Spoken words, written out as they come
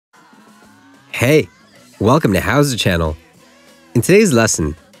Hey, welcome to How's the Channel. In today's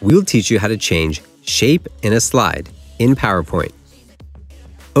lesson, we'll teach you how to change shape in a slide in PowerPoint.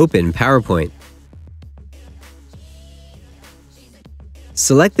 Open PowerPoint.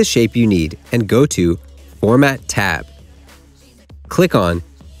 Select the shape you need and go to Format tab. Click on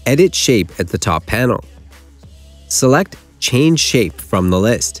Edit Shape at the top panel. Select Change Shape from the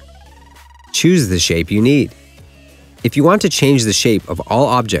list. Choose the shape you need. If you want to change the shape of all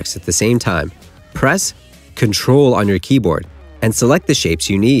objects at the same time, press Ctrl on your keyboard and select the shapes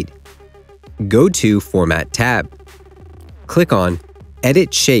you need. Go to Format tab. Click on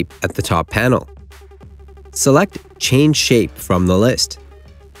Edit Shape at the top panel. Select Change Shape from the list.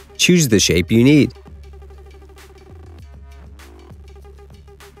 Choose the shape you need.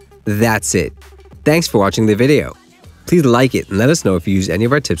 That's it. Thanks for watching the video. Please like it and let us know if you use any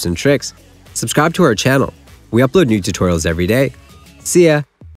of our tips and tricks. Subscribe to our channel. We upload new tutorials every day. See ya!